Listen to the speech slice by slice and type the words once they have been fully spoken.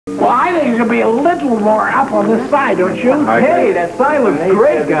Well, I think it should be a little more up on this side, don't you? Hey, that sign looks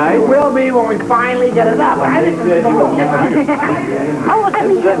great, guys. It will be when we finally get it up. I think it's Oh, let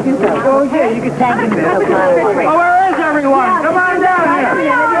me help you. Oh, yeah, you can thank him. Oh, where is everyone? Come on down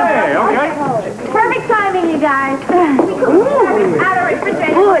here. Hey, okay. Perfect timing, you guys. Ooh. Out of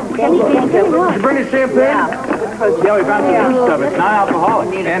refrigerator. Good. Did you bring a champagne? Yeah, we found some new stuff. It's non-alcoholic.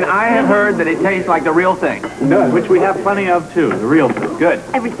 And I have heard that it tastes like the real thing. It does, which we have plenty of, too. The real thing. Good.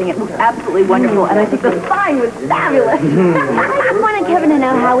 Everything. It was absolutely wonderful, and I think the sign was fabulous. I just wanted Kevin to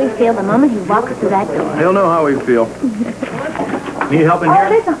know how we feel the moment he walks through that door. He'll know how we feel. Need help in here? Oh,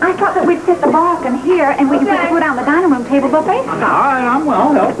 listen, I thought that we'd sit the bar in here, and we could put the food on the dining room table buffet style. All right, I'm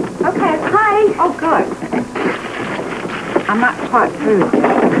well. Help. Okay. Hi. Oh, good. I'm not quite through.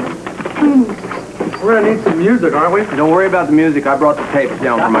 We're going to need some music, aren't we? Don't worry about the music. I brought the tapes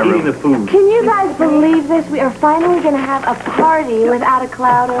down from my room. The food. Can you guys believe this? We are finally going to have a party without a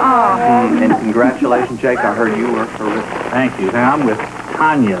cloud over our heads. And congratulations, Jake. I heard you were terrific. Thank you. Now, I'm with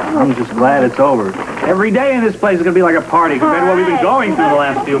Tanya. I'm just glad it's over. Every day in this place is going to be like a party compared to what we've been going through the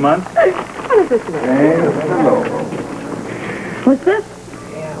last few months. What is this about? Hello. What's this?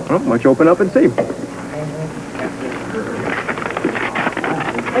 Well, why don't you open up and see?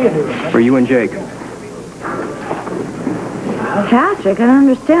 For you and Jake. Patrick, I don't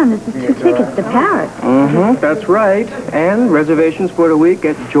understand. This is 2 tickets to Paris. Mm-hmm, that's right. And reservations for the week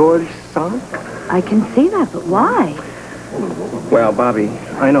at George Sonic. I can see that, but why? Well, Bobbie,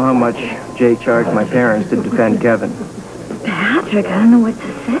 I know how much Jake charged my parents to defend Kevin. Patrick, I don't know what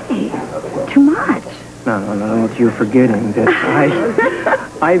to say. Too much. No, you're forgetting that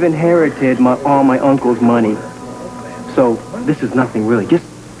I've inherited all my uncle's money. So this is nothing really. This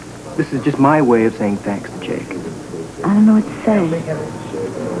is just my way of saying thanks to Jake. I don't know what to say.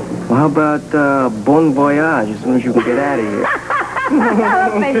 Well, how about bon voyage as soon as you can get out of here?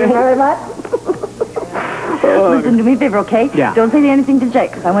 Thank you very much. Listen, do me a favor, okay? Yeah. Don't say anything to Jake,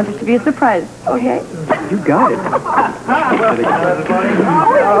 because I want this to be a surprise, okay? You got it. Okay,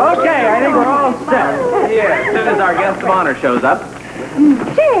 I think we're all set. Yeah, as soon as our guest of honor shows up.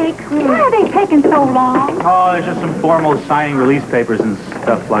 Jake, why are they taking so long? Oh, there's just some formal signing release papers and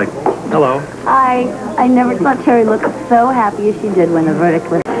stuff like... Hello. I never saw Terry look so happy as she did when the verdict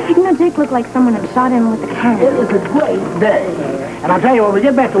was... You know, Jake looked like someone had shot him with a cannon. It was a great day. And I'll tell you, when we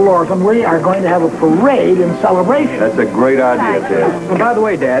get back to Laurelton, we are going to have a parade in celebration. That's a great idea, Dad. Well, by the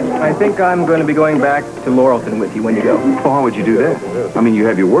way, Dad, I think I'm going to be going back to Laurelton with you when you go. Well, how would you do that? I mean, you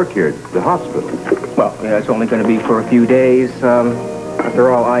have your work here at the hospital. Well, yeah, it's only going to be for a few days. After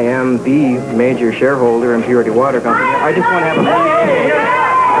all, I am the major shareholder in Purity Water Company. I just want to have a...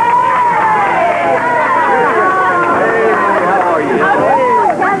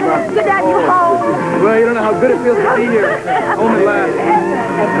 Good to have you home. Well, you don't know how good it feels to be here. Home at last.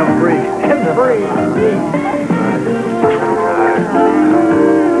 And I'm free.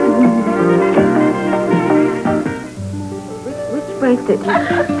 Which bracelet?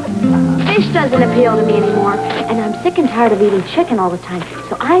 Fish doesn't appeal to me anymore, and I'm sick and tired of eating chicken all the time.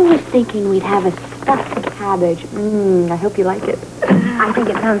 So I was thinking we'd have a stuffed cabbage. I hope you like it. I think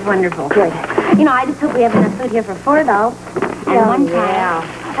it sounds wonderful. Good. You know, I just hope we have enough food here for 4 adults. And one time. Yeah.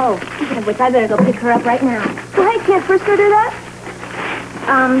 Oh, speaking of which, I better go pick her up right now. Well, hey, can't Frisco do that?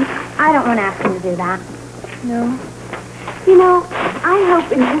 I don't want to ask him to do that. No? You know, I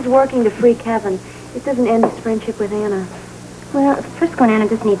hope in his working to free Kevin, it doesn't end his friendship with Anna. Well, Frisco and Anna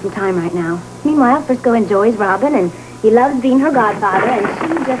just need some time right now. Meanwhile, Frisco enjoys Robin, and he loves being her godfather, and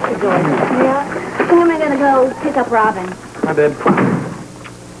she just adores him. Yeah? So when am I going to go pick up Robin? Hi, babe.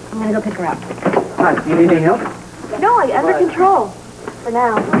 I'm going to go pick her up. Hi, you need any help? No, under control. For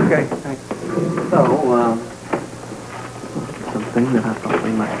now. Okay, thanks. So, something that I thought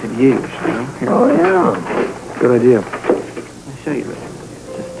we might could use, you know? Here. Oh, yeah. Good idea. I'll show you this.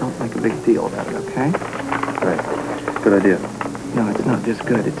 Just don't make a big deal about it, okay? Right. Good idea. No, it's not just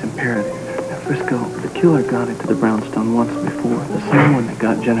good, it's imperative. Now, Frisco, the killer got into the brownstone once before, the same one that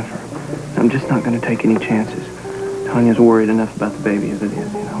got Jennifer. I'm just not going to take any chances. Tanya's worried enough about the baby as it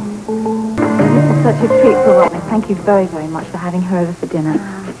is, you know. This is such a treat for Robin. Thank you very, very much for having her over for dinner.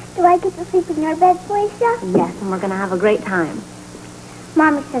 Do I get to sleep in your bed, Felicia? Yes, and we're going to have a great time.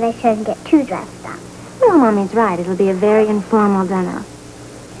 Mommy said I shouldn't get too dressed up. Well, Mommy's right. It'll be a very informal dinner.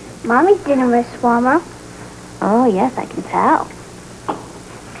 Mommy's dinner was formal. Oh, yes, I can tell.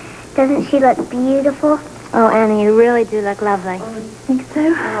 Doesn't she look beautiful? Oh, Annie, you really do look lovely. Think so?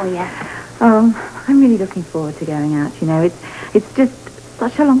 Oh, yes. I'm really looking forward to going out, you know. It's just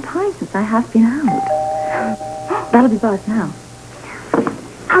such a long time since I have been out. That'll be bars now.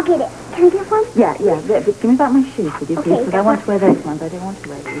 I'll get it. Can I get one? Yeah. But give me back my shoes, would you, please? Okay, Because I want to wear those ones. I don't want to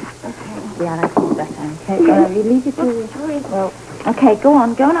wear these. Okay. Yeah, I like these better. Okay. You leave it to... Well, okay, go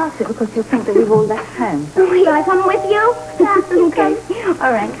on ask it because he'll think that we've all left home. Shall I come with you? Yeah, Okay.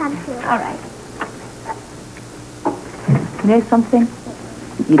 All right. Come too. All right. You know something?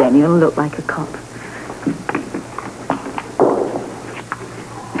 You don't even look like a cop.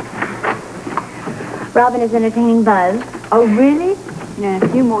 Robin is entertaining Buzz. Oh, really? You know, in a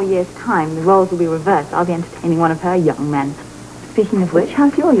few more years' time, the roles will be reversed. I'll be entertaining one of her young men. Speaking of which,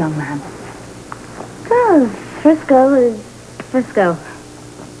 how's your young man? Oh, Frisco is Frisco.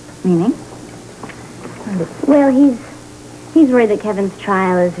 Meaning? Well, he's worried that Kevin's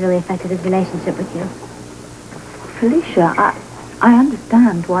trial has really affected his relationship with you. Felicia, I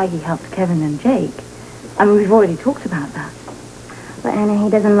understand why he helped Kevin and Jake. I mean, we've already talked about that. But Anna, he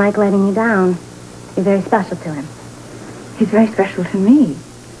doesn't like letting you down. You're very special to him. He's very special to me.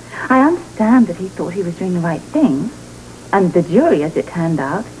 I understand that he thought he was doing the right thing. And the jury, as it turned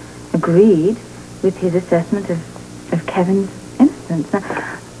out, agreed with his assessment of Kevin's innocence.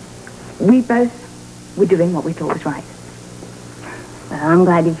 Now, we both were doing what we thought was right. Well, I'm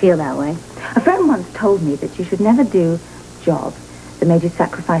glad you feel that way. A friend once told me that you should never do a job that made you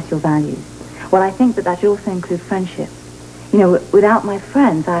sacrifice your values. Well, I think that should also include friendship. You know, without my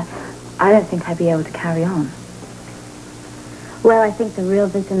friends, I don't think I'd be able to carry on. Well, I think the real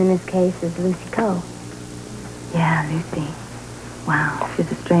victim in this case is Lucy Coe. Yeah, Lucy. Wow,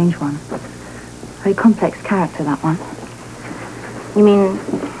 she's a strange one. Very complex character, that one. You mean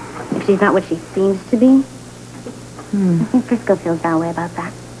if she's not what she seems to be? Hmm. I think Frisco feels that way about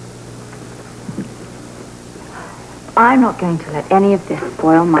that. I'm not going to let any of this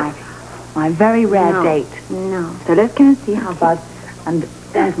spoil my very rare date. No. So let's go and see how Buzz and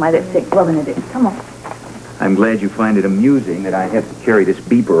there's my lipstick Robin are doing. Come on. I'm glad you find it amusing that I have to carry this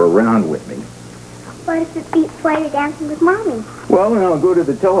beeper around with me. What if it beeps while you're dancing with Mommy? Well, then I'll go to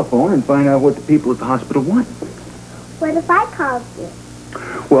the telephone and find out what the people at the hospital want. What if I called you?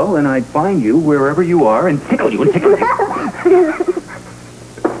 Well, then I'd find you wherever you are and tickle you and tickle you.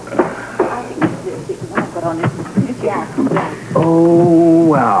 Oh,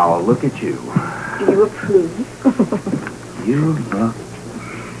 wow, look at you. Do you approve? You look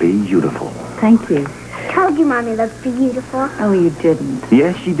beautiful. Thank you. Told you Mommy looked beautiful. Oh, you didn't.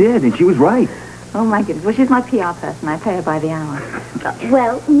 Yes, she did, and she was right. Oh, my goodness. Well, she's my PR person. I pay her by the hour.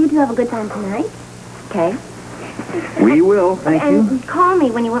 Well, you two have a good time tonight. Okay? We will, thank you. And call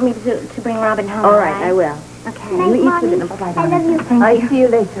me when you want me to bring Robin home. All right, I will. Okay. Night, You eat Mommy. your dinner. Bye-bye, I love you. I'll see you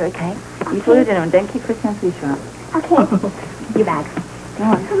later, okay? You for your dinner and don't keep Frisco and Felicia up. Okay. You bag. Go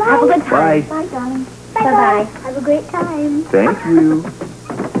on. Come on. Have a good time. Bye. Bye, darling. Bye-bye. Bye-bye. Have a great time. Thank you.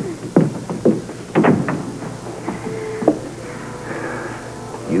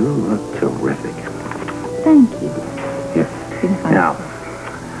 You look terrific. Thank you. Yeah. Now,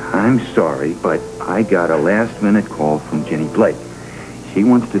 I'm sorry, but I got a last-minute call from Jenny Blake. She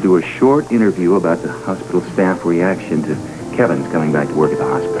wants to do a short interview about the hospital staff reaction to Kevin's coming back to work at the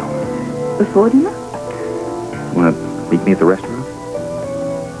hospital. Before dinner? Want to meet me at the restaurant?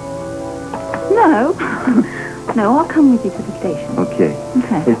 No. No, I'll come with you to the station. Okay.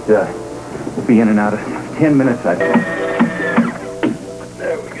 Okay. We'll be in and out of 10 minutes, I think.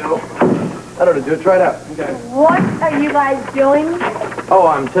 There we go. I don't know, do it. Try it out. Okay. What are you guys doing? Oh,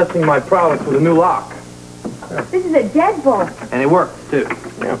 I'm testing my prowess with a new lock. This is a deadbolt. And it works, too.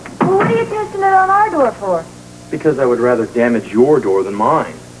 Yeah. Well, what are you testing it on our door for? Because I would rather damage your door than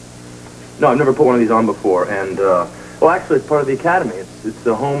mine. No, I've never put one of these on before, and, well, actually, it's part of the academy. It's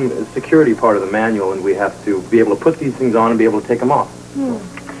the home security part of the manual, and we have to be able to put these things on and be able to take them off.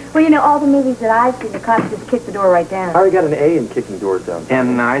 Well, you know, all the movies that I've seen, the cops just kick the door right I down. already got an A in kicking doors down.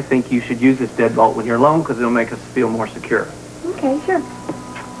 And I think you should use this deadbolt when you're alone because it'll make us feel more secure. Okay, sure.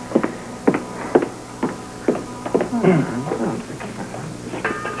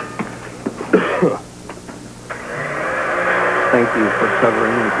 Thank you for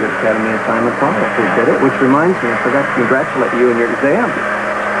covering the Academy assignment for me. I appreciate it. Which reminds me, I forgot to congratulate you on your exam.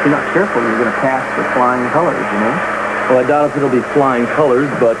 If you're not careful, you're going to pass with flying colors, you know? Well, I doubt if it'll be flying colors,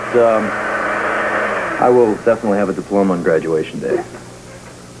 but, I will definitely have a diploma on graduation day.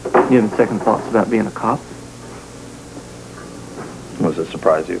 You having second thoughts about being a cop? Does it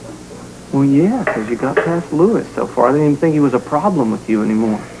surprise you? Well, yeah, because you got past Lewis so far. I didn't even think he was a problem with you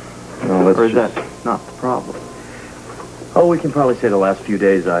anymore. No, that's Or is just... that not the problem? Oh, we can probably say the last few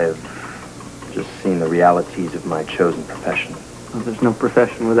days I have just seen the realities of my chosen profession. Well, there's no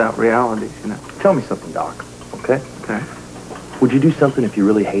profession without realities, you know. Tell me something, Doc, okay? Okay. Would you do something if you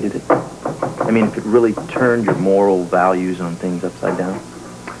really hated it? I mean, if it really turned your moral values on things upside down?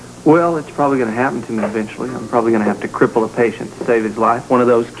 Well, it's probably going to happen to me eventually. I'm probably going to have to cripple a patient to save his life. One of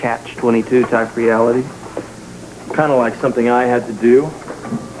those catch-22 type realities. Kind of like something I had to do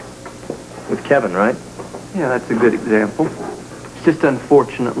with Kevin, right? Yeah, that's a good example. It's just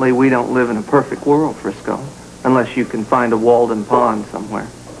unfortunately we don't live in a perfect world, Frisco. Unless you can find a Walden Pond somewhere.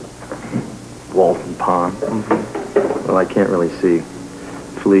 Walton Pond. Mm-hmm. Well, I can't really see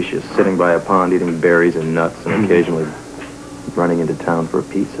Felicia sitting by a pond eating berries and nuts and occasionally running into town for a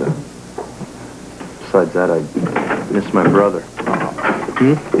pizza. Besides that, I miss my brother.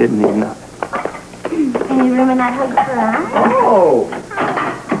 Didn't need nothing. Any room in that hug for us? Oh!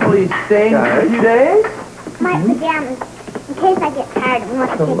 Will you stay a few days? My pajamas, in case I get tired and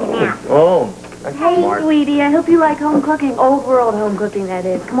want to take a nap. Oh, that's Hey, smart. sweetie, I hope you like home cooking. Old world home cooking, that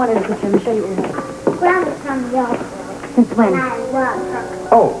is. Come on in the kitchen. Let me show you what we have. Grandma's from the old Since and when? I love her.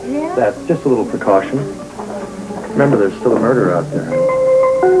 Oh, that's just a little precaution. Remember, there's still a murder out there.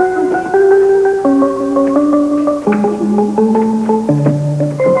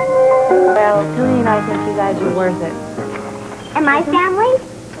 Well, Tony and I think you guys are worth it. And my family?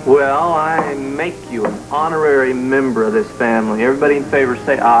 Well, I make you an honorary member of this family. Everybody in favor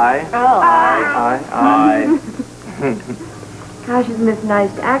say aye. Oh, Aye. gosh, isn't this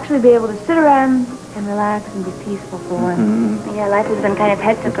nice to actually be able to sit around and relax and be peaceful for once? Yeah, life has been kind of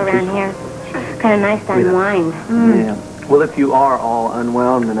hectic around here. Kind of nice to unwind. Yeah. Well, if you are all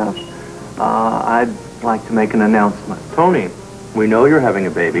unwound enough, I'd like to make an announcement. Tony, we know you're having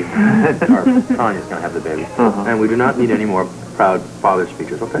a baby. Or Tanya's going to have the baby. And we do not need any more proud father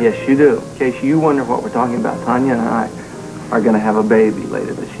speeches, okay? Yes, you do. In case you wonder what we're talking about, Tanya and I are going to have a baby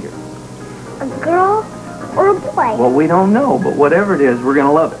later this year. A girl or a boy? Well, we don't know, but whatever it is, we're going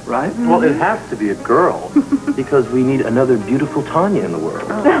to love it, right? Well, it has to be a girl because we need another beautiful Tanya in the world.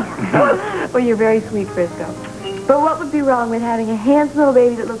 Well, you're very sweet, Frisco. But what would be wrong with having a handsome little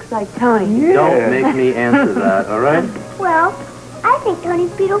baby that looks like Tony? Yeah. Don't make me answer that, all right? Well, I think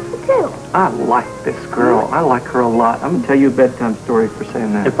Tony's beautiful, too. I like this girl. I like her a lot. I'm going to tell you a bedtime story for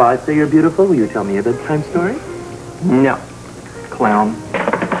saying that. If I say you're beautiful, will you tell me a bedtime story? No. Clown.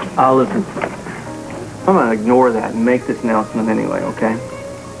 Listen. I'm going to ignore that and make this announcement anyway, okay?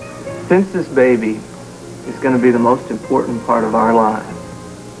 Since this baby is going to be the most important part of our lives,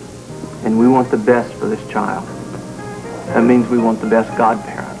 and we want the best for this child, that means we want the best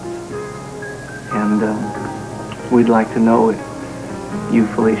godparents. And we'd like to know if you,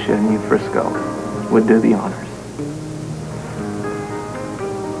 Felicia, and you, Frisco, would do the honors.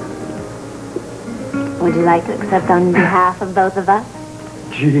 Would you like to accept on behalf of both of us?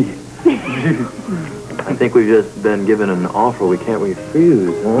 Gee. I think we've just been given an offer we can't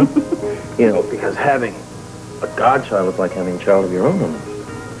refuse, huh? You know, because having a godchild is like having a child of your own.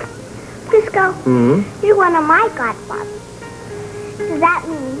 Frisco, you're one of my godfathers. Does that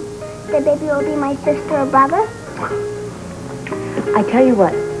mean the baby will be my sister or brother? I tell you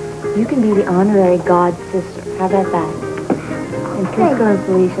what, you can be the honorary god sister. How about that? And Frisco and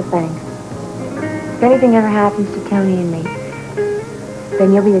Felicia, thanks. If anything ever happens to Tony and me,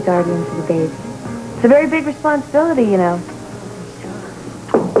 then you'll be the guardians of the baby. It's a very big responsibility, you know.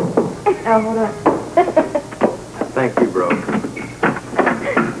 Oh, hold on. Thank you, bro.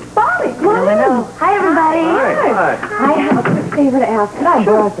 Bobby, come on in. Hi, everybody. Hi. I have a quick favor to ask. Could I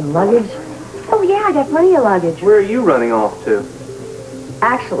borrow some luggage? Oh, yeah, I got plenty of luggage. Where are you running off to?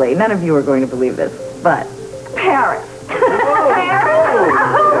 Actually, none of you are going to believe this, but Paris.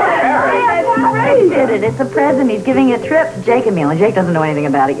 He did it. It's a present. He's giving a trip to Jake and me. Only Jake doesn't know anything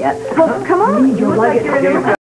about it yet. Well, come on. Your luggage.